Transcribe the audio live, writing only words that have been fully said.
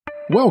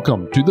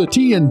Welcome to the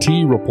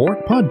TNT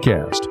Report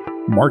Podcast,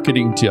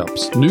 marketing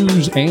tips,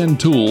 news, and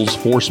tools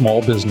for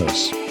small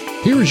business.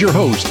 Here's your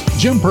host,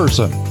 Jim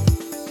Person.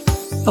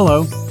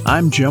 Hello,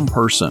 I'm Jim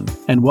Person,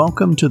 and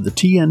welcome to the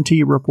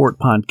TNT Report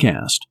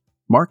Podcast,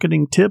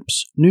 marketing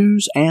tips,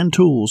 news, and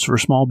tools for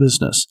small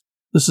business.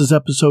 This is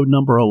episode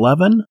number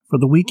 11 for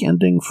the week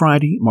ending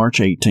Friday, March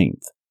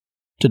 18th.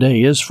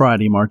 Today is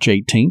Friday, March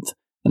 18th,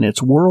 and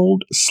it's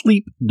World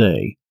Sleep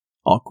Day,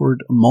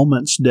 Awkward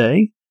Moments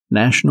Day,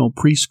 National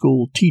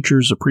Preschool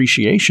Teachers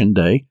Appreciation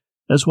Day,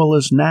 as well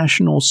as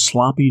National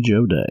Sloppy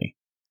Joe Day.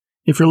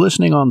 If you're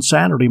listening on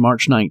Saturday,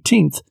 March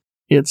 19th,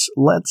 it's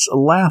Let's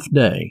Laugh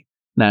Day,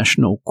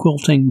 National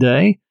Quilting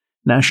Day,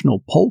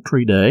 National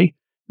Poultry Day,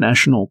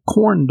 National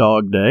Corn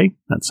Dog Day,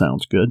 that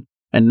sounds good,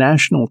 and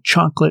National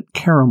Chocolate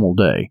Caramel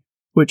Day,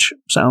 which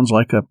sounds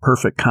like a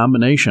perfect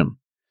combination.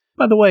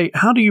 By the way,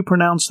 how do you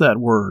pronounce that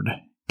word?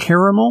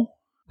 Caramel,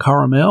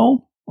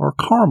 caramel, or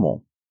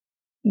caramel?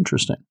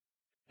 Interesting.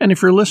 And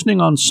if you're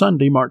listening on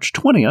Sunday, March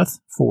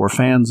 20th, for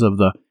fans of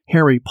the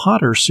Harry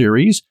Potter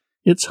series,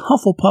 it's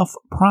Hufflepuff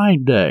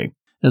Pride Day,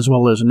 as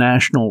well as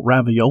National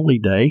Ravioli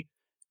Day,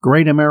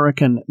 Great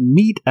American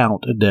Meat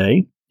Out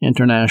Day,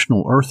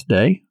 International Earth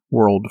Day,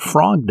 World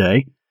Frog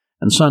Day,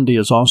 and Sunday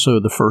is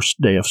also the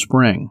first day of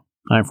spring.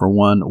 I, for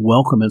one,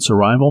 welcome its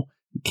arrival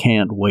and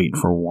can't wait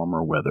for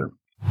warmer weather.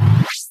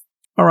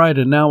 All right,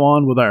 and now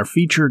on with our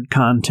featured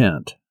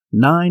content.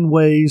 9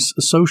 ways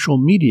social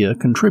media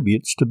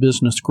contributes to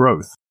business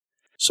growth.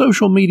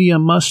 Social media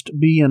must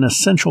be an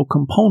essential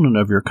component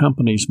of your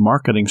company's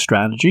marketing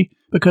strategy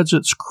because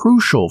it's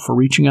crucial for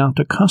reaching out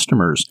to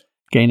customers,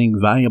 gaining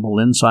valuable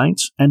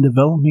insights, and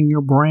developing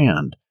your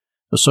brand.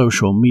 The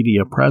social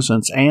media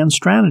presence and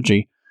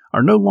strategy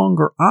are no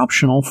longer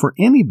optional for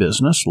any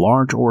business,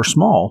 large or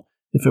small,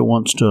 if it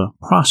wants to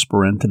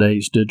prosper in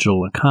today's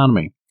digital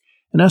economy.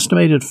 An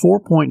estimated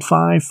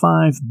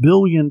 4.55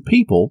 billion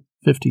people,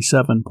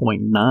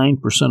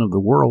 57.9% of the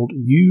world,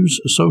 use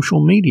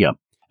social media.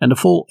 And a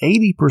full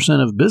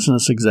 80% of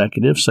business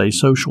executives say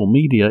social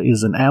media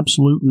is an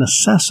absolute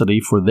necessity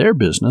for their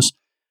business.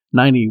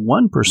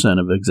 91%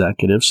 of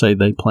executives say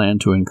they plan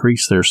to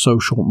increase their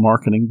social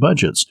marketing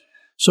budgets.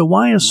 So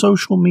why is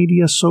social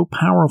media so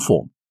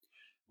powerful?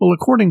 Well,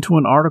 according to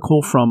an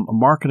article from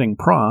Marketing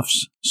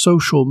Profs,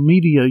 social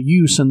media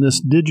use in this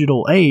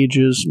digital age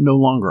is no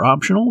longer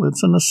optional,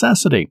 it's a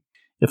necessity.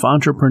 If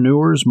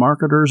entrepreneurs,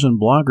 marketers,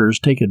 and bloggers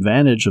take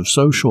advantage of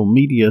social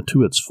media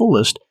to its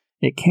fullest,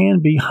 it can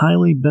be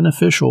highly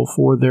beneficial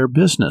for their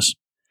business.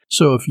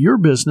 So if your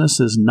business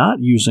is not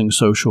using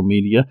social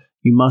media,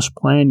 you must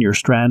plan your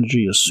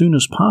strategy as soon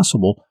as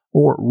possible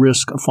or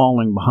risk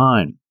falling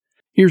behind.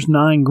 Here's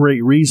 9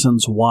 great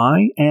reasons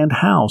why and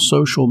how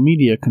social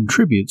media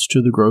contributes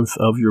to the growth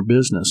of your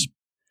business.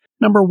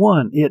 Number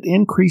 1, it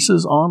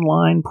increases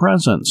online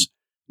presence.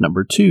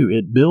 Number 2,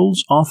 it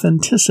builds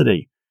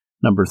authenticity.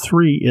 Number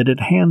 3, it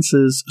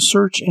enhances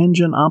search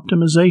engine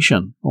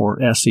optimization, or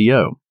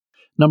SEO.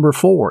 Number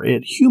 4,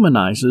 it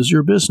humanizes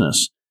your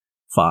business.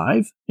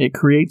 5, it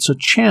creates a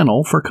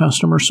channel for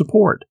customer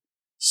support.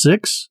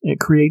 6, it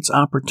creates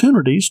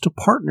opportunities to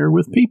partner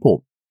with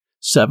people.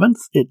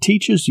 7th, it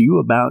teaches you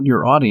about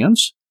your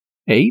audience.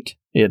 8,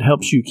 it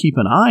helps you keep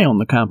an eye on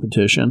the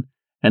competition.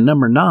 And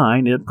number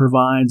 9, it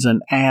provides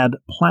an ad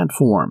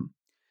platform.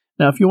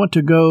 Now, if you want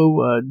to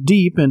go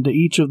deep into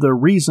each of the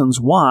reasons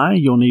why,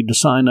 you'll need to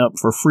sign up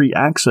for free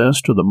access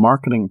to the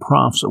Marketing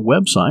Profs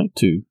website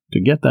to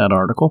get that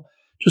article.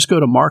 Just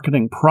go to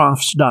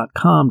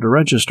marketingprofs.com to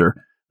register.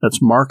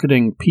 That's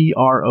marketing,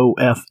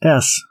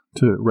 Profs,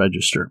 to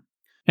register.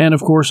 And, of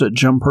course, at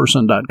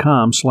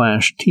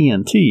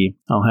jimperson.com/TNT,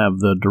 I'll have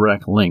the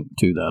direct link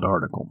to that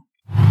article.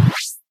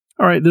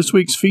 All right, this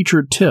week's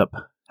featured tip,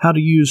 how to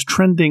use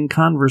trending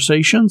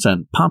conversations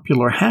and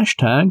popular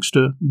hashtags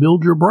to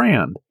build your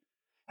brand.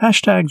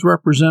 Hashtags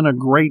represent a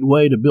great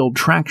way to build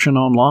traction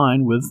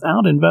online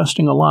without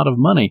investing a lot of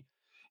money.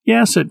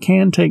 Yes, it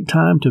can take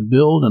time to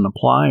build and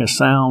apply a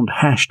sound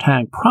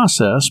hashtag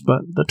process,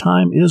 but the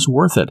time is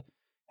worth it.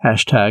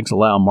 Hashtags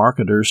allow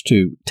marketers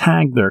to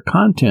tag their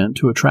content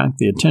to attract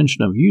the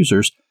attention of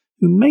users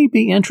who may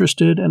be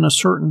interested in a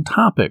certain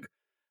topic.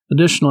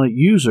 Additionally,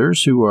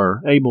 users who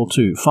are able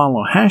to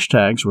follow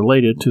hashtags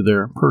related to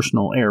their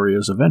personal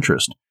areas of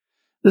interest.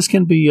 This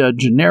can be a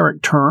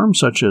generic term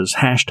such as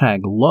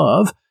hashtag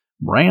love,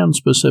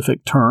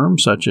 brand-specific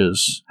terms such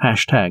as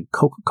hashtag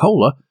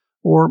Coca-Cola,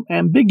 or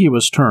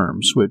ambiguous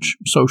terms, which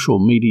social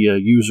media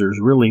users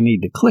really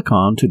need to click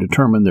on to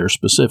determine their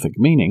specific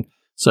meaning,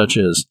 such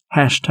as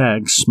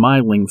hashtag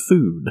smiling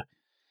food.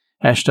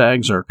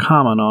 Hashtags are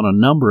common on a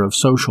number of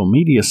social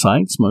media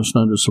sites, most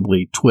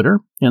noticeably Twitter,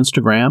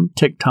 Instagram,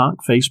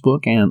 TikTok,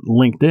 Facebook, and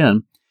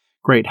LinkedIn.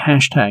 Great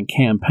hashtag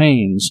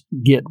campaigns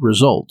get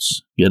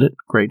results. Get it?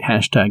 Great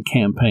hashtag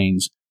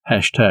campaigns,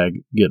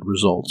 hashtag get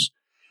results.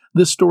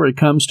 This story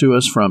comes to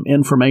us from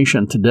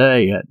Information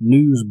Today at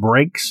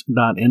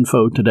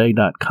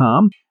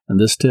newsbreaks.infotoday.com, and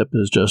this tip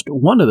is just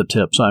one of the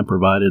tips I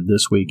provided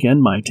this week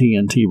in my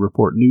TNT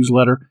Report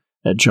newsletter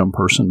at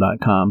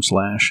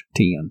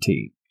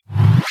jimperson.com/TNT.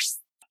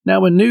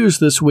 Now in news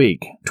this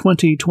week,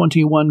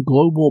 2021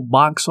 global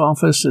box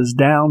office is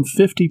down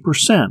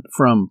 50%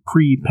 from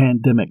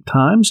pre-pandemic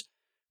times.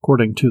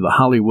 According to The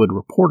Hollywood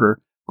Reporter,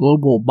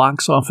 global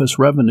box office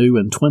revenue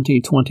in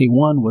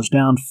 2021 was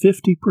down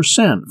 50%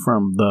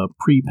 from the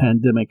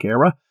pre-pandemic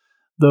era,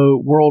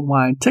 though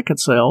worldwide ticket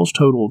sales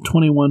totaled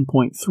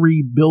 $21.3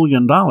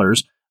 billion,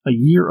 a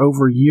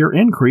year-over-year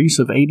increase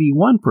of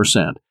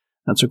 81%.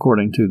 That's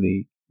according to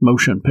the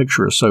Motion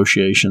Picture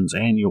Association's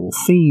annual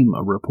theme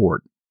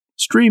report.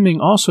 Streaming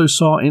also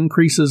saw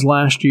increases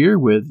last year,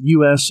 with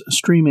U.S.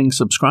 streaming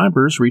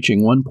subscribers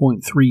reaching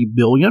 1.3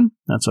 billion.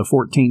 That's a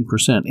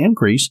 14%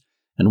 increase,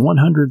 and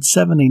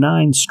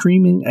 179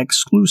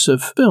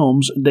 streaming-exclusive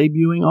films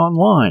debuting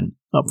online,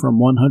 up from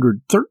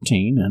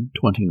 113 in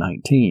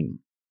 2019.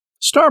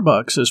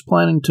 Starbucks is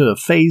planning to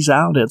phase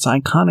out its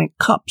iconic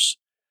cups.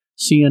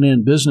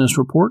 CNN Business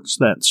reports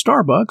that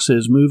Starbucks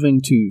is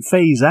moving to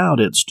phase out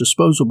its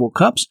disposable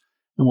cups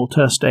and will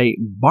test a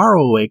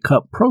borrow a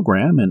cup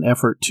program in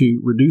effort to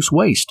reduce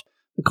waste.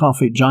 The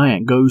coffee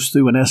giant goes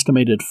through an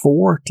estimated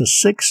 4 to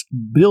 6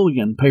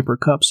 billion paper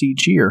cups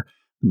each year,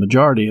 the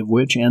majority of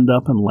which end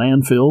up in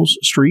landfills,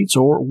 streets,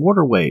 or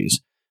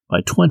waterways.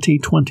 By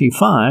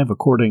 2025,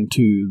 according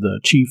to the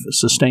chief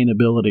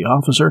sustainability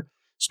officer,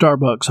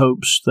 Starbucks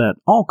hopes that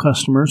all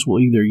customers will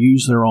either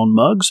use their own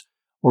mugs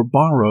or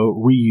borrow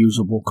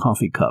reusable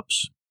coffee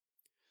cups.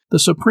 The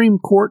Supreme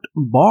Court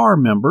bar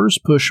members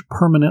push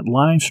permanent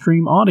live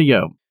stream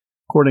audio.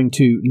 According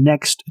to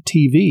Next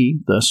TV,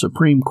 the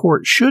Supreme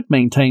Court should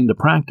maintain the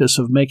practice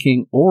of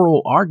making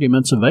oral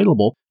arguments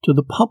available to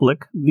the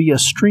public via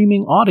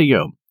streaming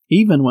audio,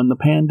 even when the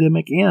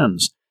pandemic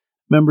ends.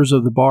 Members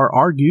of the bar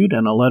argued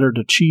in a letter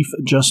to Chief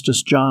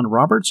Justice John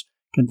Roberts,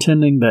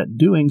 contending that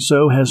doing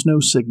so has no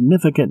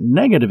significant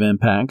negative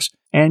impacts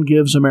and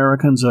gives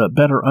Americans a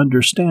better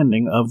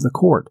understanding of the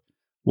court.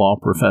 Law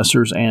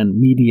professors and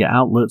media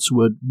outlets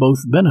would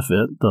both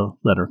benefit, the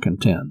letter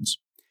contends.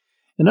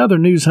 In other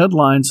news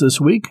headlines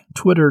this week,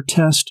 Twitter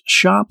Test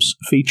Shops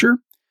feature.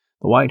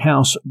 The White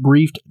House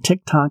briefed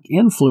TikTok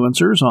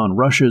influencers on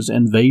Russia's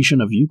invasion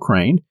of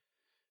Ukraine.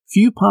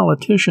 Few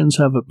politicians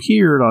have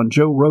appeared on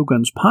Joe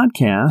Rogan's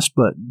podcast,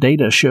 but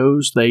data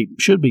shows they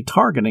should be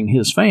targeting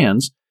his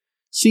fans.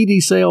 CD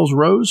sales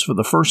rose for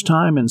the first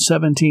time in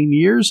 17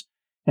 years,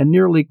 and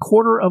nearly a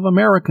quarter of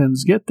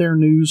Americans get their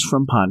news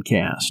from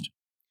podcast.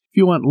 If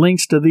you want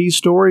links to these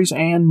stories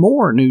and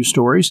more news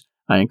stories,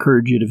 I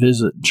encourage you to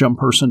visit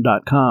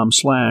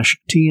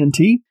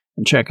jimperson.com/TNT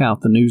and check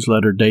out the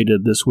newsletter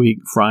dated this week,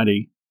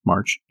 Friday,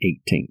 March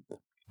 18th.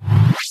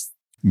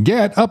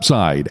 Get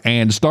Upside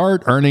and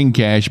start earning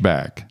cash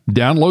back.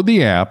 Download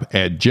the app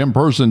at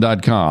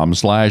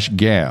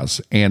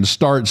jimperson.com/gas and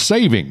start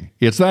saving.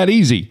 It's that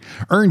easy.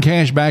 Earn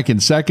cash back in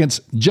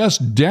seconds.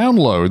 Just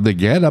download the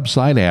Get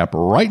Upside app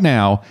right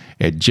now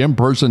at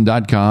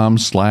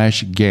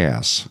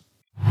jimperson.com/gas.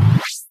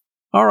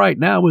 All right,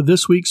 now with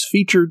this week's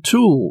featured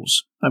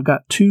tools. I've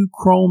got 2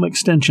 Chrome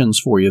extensions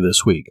for you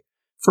this week.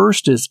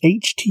 First is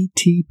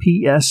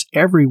HTTPS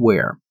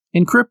Everywhere.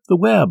 Encrypt the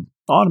web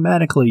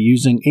automatically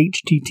using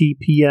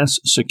HTTPS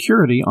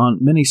security on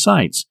many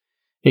sites.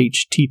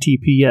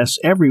 HTTPS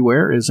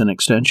Everywhere is an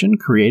extension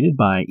created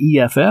by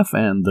EFF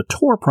and the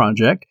Tor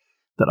project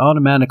that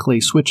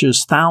automatically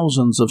switches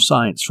thousands of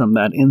sites from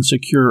that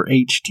insecure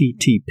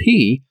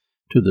HTTP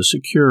to the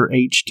secure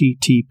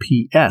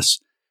HTTPS.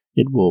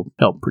 It will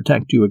help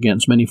protect you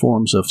against many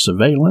forms of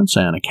surveillance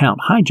and account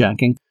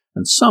hijacking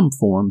and some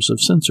forms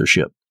of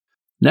censorship.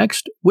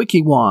 Next,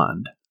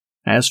 WikiWand.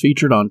 As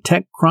featured on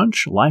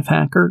TechCrunch,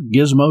 Lifehacker,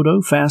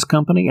 Gizmodo, Fast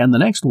Company, and The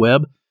Next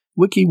Web,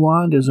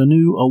 WikiWand is a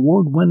new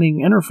award-winning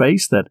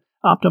interface that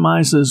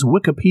optimizes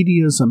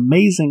Wikipedia's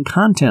amazing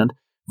content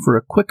for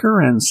a quicker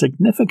and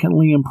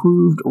significantly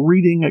improved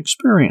reading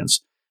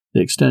experience. The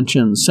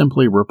extension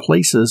simply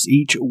replaces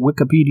each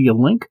Wikipedia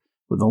link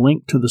with a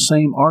link to the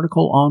same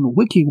article on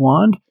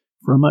WikiWand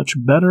for a much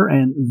better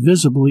and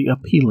visibly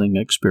appealing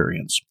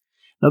experience.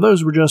 Now,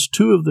 those were just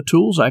 2 of the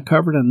tools I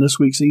covered in this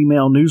week's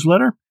email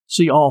newsletter.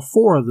 See all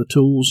 4 of the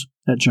tools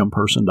at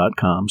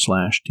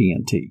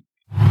jimperson.com/TNT.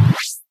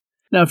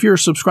 Now, if you're a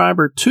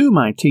subscriber to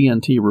my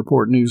TNT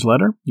Report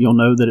newsletter, you'll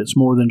know that it's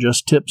more than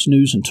just tips,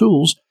 news, and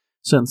tools.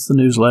 Since the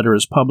newsletter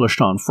is published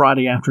on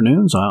Friday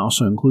afternoons, I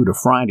also include a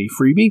Friday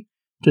freebie.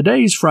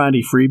 Today's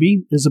Friday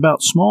freebie is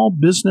about small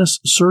business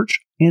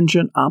search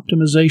engine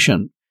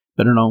optimization,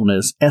 better known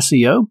as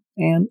SEO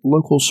and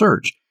local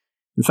search.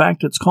 In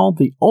fact, it's called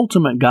the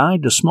Ultimate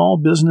Guide to Small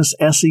Business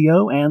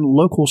SEO and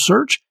Local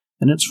Search,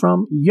 and it's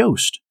from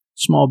Yoast.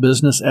 Small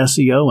Business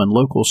SEO and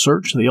Local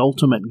Search, the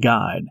Ultimate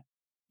Guide.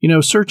 You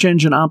know, search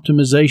engine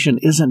optimization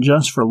isn't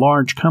just for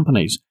large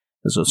companies.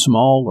 As a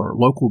small or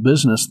local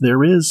business,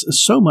 there is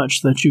so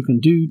much that you can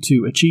do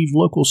to achieve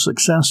local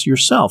success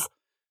yourself.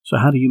 So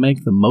how do you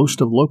make the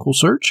most of local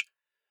search?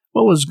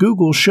 Well, as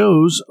Google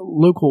shows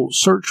local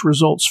search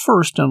results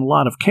first in a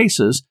lot of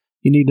cases,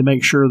 you need to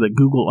make sure that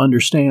Google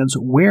understands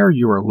where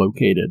you are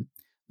located.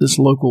 This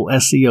local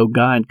SEO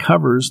guide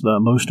covers the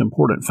most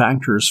important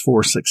factors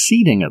for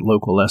succeeding at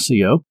local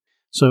SEO,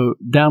 So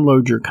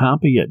download your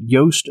copy at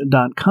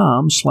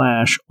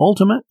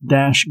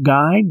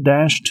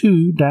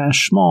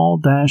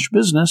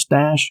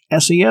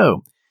yoast.com/ultimate-guide-to-small-business-SEO.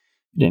 If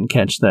you didn't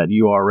catch that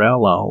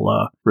URL,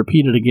 I'll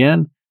repeat it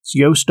again. It's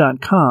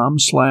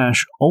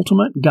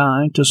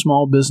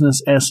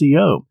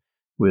yoast.com/ultimate-guide-to-small-business-SEO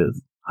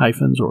with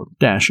hyphens or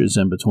dashes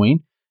in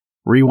between.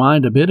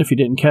 Rewind a bit if you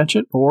didn't catch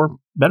it, or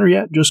better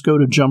yet, just go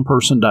to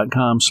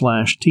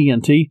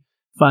jimperson.com/TNT,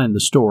 find the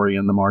story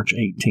in the March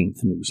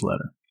 18th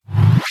newsletter.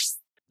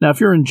 Now,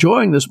 if you're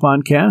enjoying this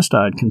podcast,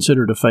 I'd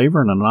consider it a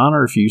favor and an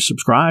honor if you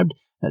subscribed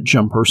at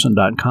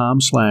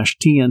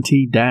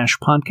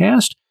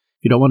jimperson.com/TNT-podcast.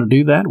 If you don't want to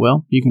do that,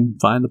 well, you can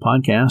find the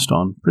podcast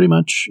on pretty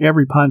much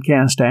every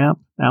podcast app,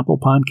 Apple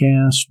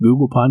Podcasts,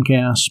 Google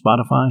Podcasts,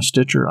 Spotify,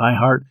 Stitcher,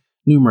 iHeart,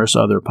 numerous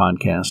other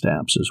podcast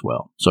apps as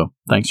well. So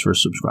thanks for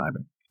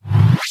subscribing.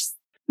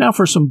 Now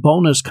for some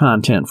bonus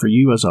content for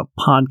you as a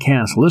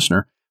podcast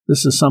listener.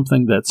 This is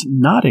something that's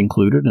not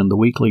included in the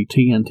weekly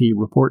TNT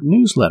Report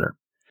newsletter.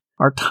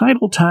 Are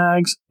title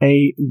tags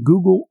a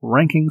Google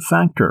ranking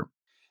factor?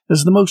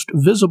 As the most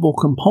visible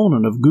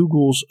component of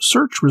Google's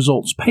search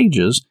results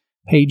pages,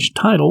 page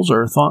titles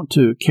are thought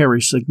to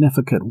carry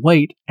significant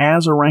weight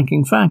as a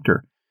ranking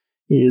factor.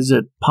 Is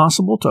it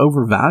possible to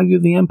overvalue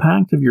the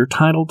impact of your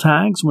title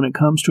tags when it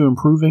comes to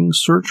improving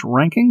search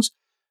rankings?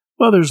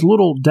 Well, there's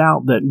little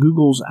doubt that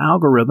Google's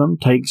algorithm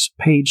takes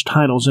page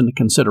titles into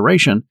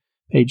consideration.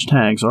 Page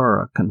tags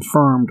are a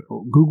confirmed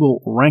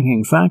Google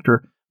ranking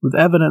factor, with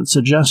evidence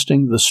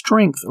suggesting the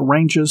strength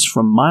ranges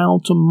from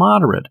mild to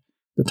moderate.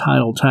 The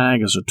title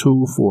tag is a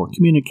tool for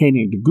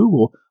communicating to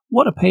Google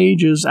what a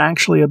page is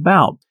actually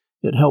about.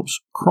 It helps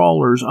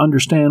crawlers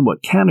understand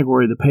what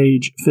category the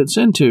page fits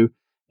into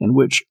and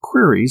which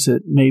queries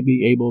it may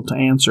be able to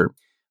answer.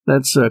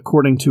 That's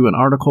according to an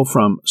article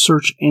from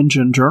Search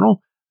Engine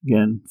Journal.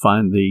 Again,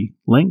 find the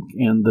link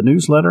in the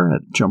newsletter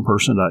at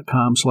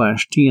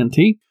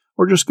jimperson.com/TNT,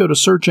 or just go to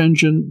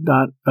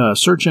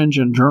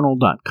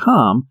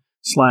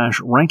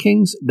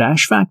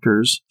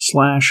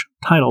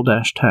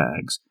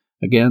searchenginejurnal.com/rankings-factors/title-tags.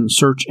 Again,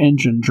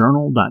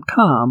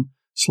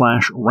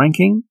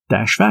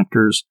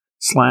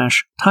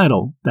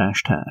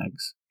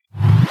 searchenginejurnal.com/ranking-factors/title-tags.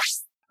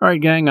 All right,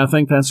 gang, I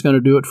think that's going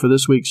to do it for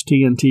this week's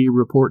TNT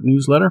Report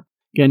newsletter.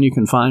 Again, you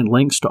can find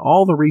links to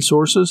all the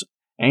resources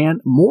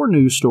and more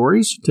news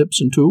stories, tips,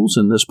 and tools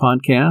in this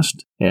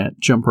podcast at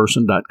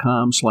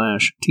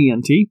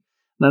jimperson.com/TNT.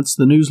 That's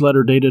the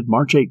newsletter dated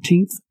March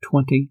 18th,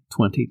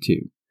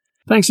 2022.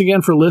 Thanks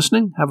again for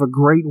listening. Have a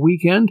great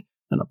weekend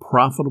and a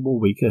profitable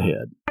week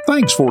ahead.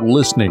 Thanks for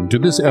listening to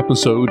this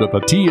episode of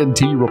a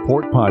TNT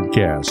Report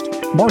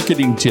Podcast.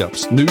 Marketing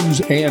tips,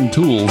 news, and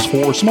tools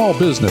for small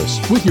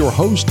business with your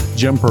host,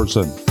 Jim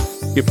Person.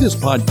 If this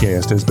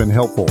podcast has been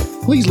helpful,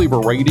 please leave a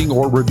rating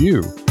or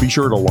review. Be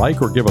sure to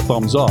like or give a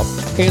thumbs up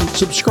and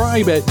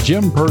subscribe at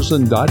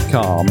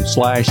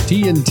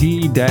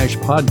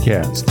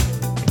jimperson.com/TNT-podcast.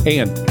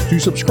 And to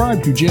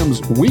subscribe to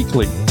Jim's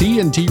weekly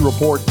TNT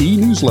Report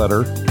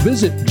e-newsletter,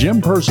 visit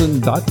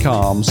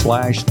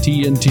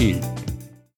jimperson.com/TNT.